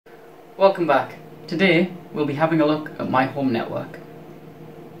Welcome back. Today we'll be having a look at my home network.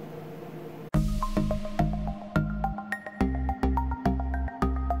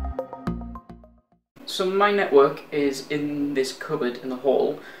 So my network is in this cupboard in the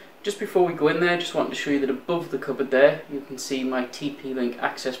hall. Just before we go in there, I just wanted to show you that above the cupboard there you can see my TP-Link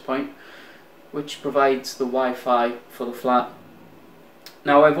access point, which provides the Wi-Fi for the flat.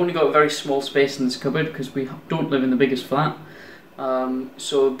 Now I've only got a very small space in this cupboard because we don't live in the biggest flat.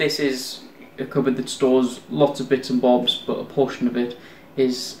 So this is a cupboard that stores lots of bits and bobs, but a portion of it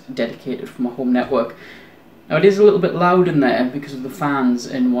is dedicated for my home network. Now it is a little bit loud in there because of the fans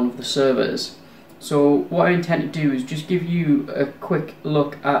in one of the servers. So what I intend to do is just give you a quick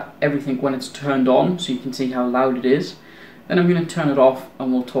look at everything when it's turned on so you can see how loud it is. Then I'm going to turn it off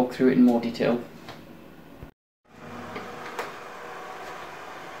and we'll talk through it in more detail.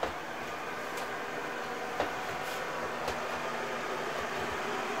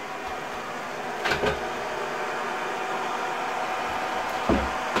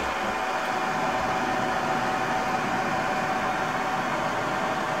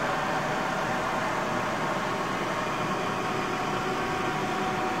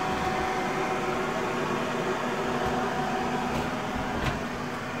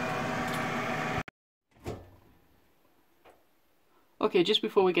 Okay, just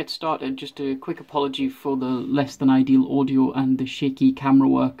before we get started, just a quick apology for the less than ideal audio and the shaky camera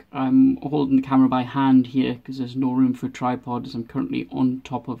work. I'm holding the camera by hand here because there's no room for a tripod, as I'm currently on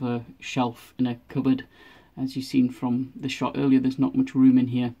top of a shelf in a cupboard. As you've seen from the shot earlier, there's not much room in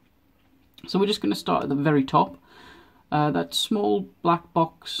here. So we're just going to start at the very top. That small black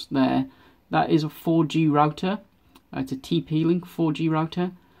box there, that is a 4G router. It's a TP-Link 4G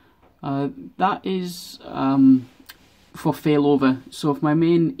router. That is for failover. So if my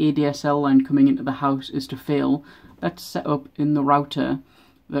main ADSL line coming into the house is to fail, that's set up in the router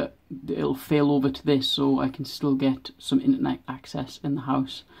that it'll fail over to this so I can still get some internet access in the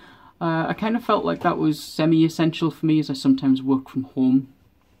house. I kind of felt like that was semi-essential for me as I sometimes work from home.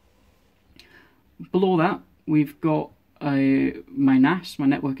 Below that we've got my NAS, my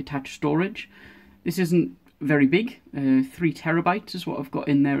network attached storage. This isn't very big, 3 terabytes is what I've got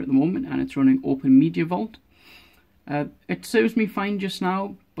in there at the moment, and it's running Open Media Vault. It serves me fine just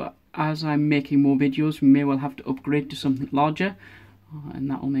now, but as I'm making more videos we may well have to upgrade to something larger,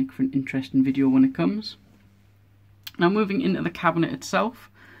 and that'll make for an interesting video when it comes. Now moving into the cabinet itself,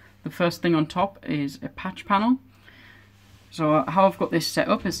 the first thing on top is a patch panel. So how I've got this set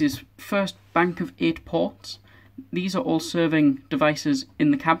up is this first bank of 8 ports. These are all serving devices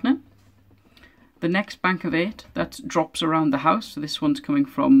in the cabinet. The next bank of 8, that drops around the house, so this one's coming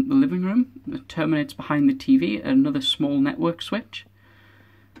from the living room, that terminates behind the TV, another small network switch.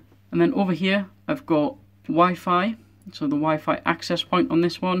 And then over here I've got Wi-Fi, so the Wi-Fi access point on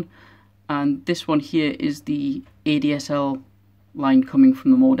this one, and this one here is the ADSL line coming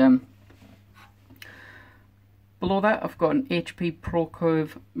from the modem. Below that I've got an HP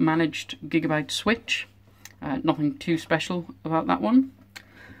ProCurve managed gigabyte switch, nothing too special about that one.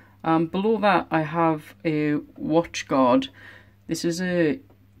 Below that I have a WatchGuard. This is a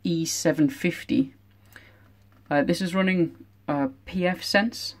E750. This is running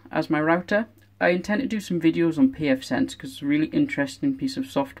pfSense as my router. I intend to do some videos on pfSense because it's a really interesting piece of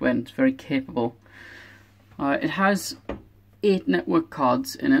software and it's very capable. It has 8 network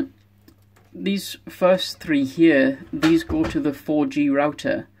cards in it. These first 3 here, these go to the 4G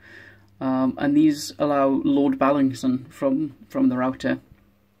router, and these allow load balancing from the router.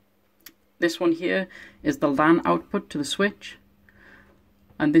 This one here is the LAN output to the switch,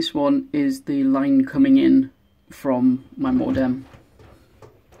 and this one is the line coming in from my modem.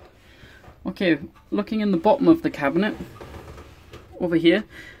 Okay, looking in the bottom of the cabinet, over here,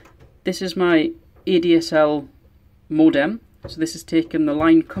 this is my ADSL modem. So this is taking the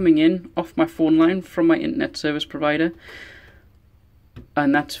line coming in off my phone line from my internet service provider,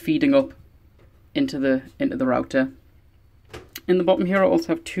 and that's feeding up into the router. In the bottom here I also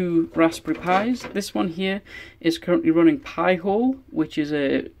have 2 Raspberry Pis. This one here is currently running Pi-hole, which is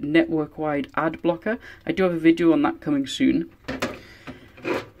a network-wide ad blocker. I do have a video on that coming soon.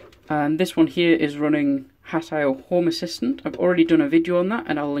 And this one here is running Hasayo Home Assistant. I've already done a video on that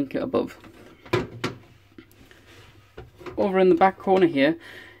and I'll link it above. Over in the back corner here,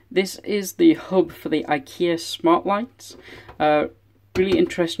 this is the hub for the IKEA smart lights. Really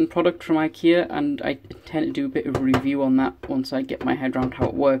interesting product from IKEA, and I intend to do a bit of a review on that once I get my head around how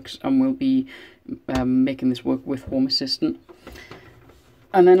it works, and we'll be making this work with Home Assistant.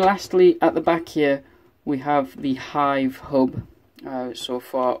 And then lastly, at the back here, we have the Hive hub, so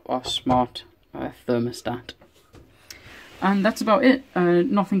for our smart thermostat. and that's about it.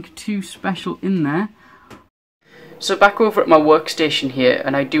 Nothing too special in there. So back over at my workstation here,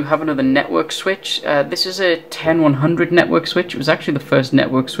 and I do have another network switch. This is a 10100 network switch. It was actually the first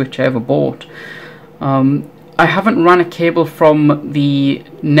network switch I ever bought. I haven't ran a cable from the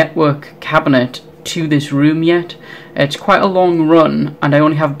network cabinet to this room yet. It's quite a long run, and I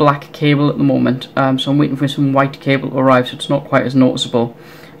only have black cable at the moment, so I'm waiting for some white cable to arrive, so it's not quite as noticeable.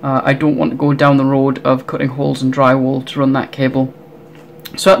 I don't want to go down the road of cutting holes in drywall to run that cable.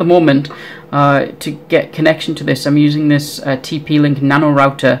 So at the moment, to get connection to this, I'm using this TP-Link Nano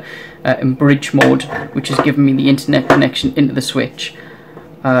router in bridge mode, which has given me the internet connection into the switch.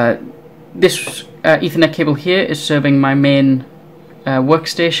 This Ethernet cable here is serving my main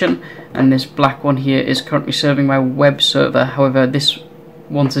workstation, and this black one here is currently serving my web server. However,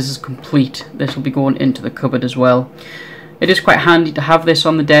 once this is complete, this will be going into the cupboard as well. It is quite handy to have this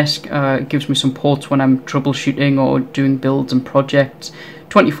on the desk. It gives me some ports when I'm troubleshooting or doing builds and projects.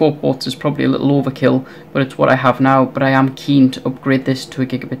 24 ports is probably a little overkill, but it's what I have now. But I am keen to upgrade this to a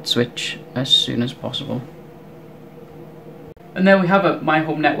gigabit switch as soon as possible. And there we have it, my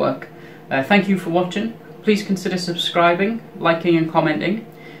home network. Thank you for watching. Please consider subscribing, liking and commenting.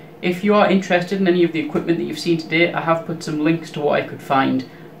 If you are interested in any of the equipment that you've seen today, I have put some links to what I could find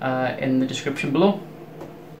in the description below.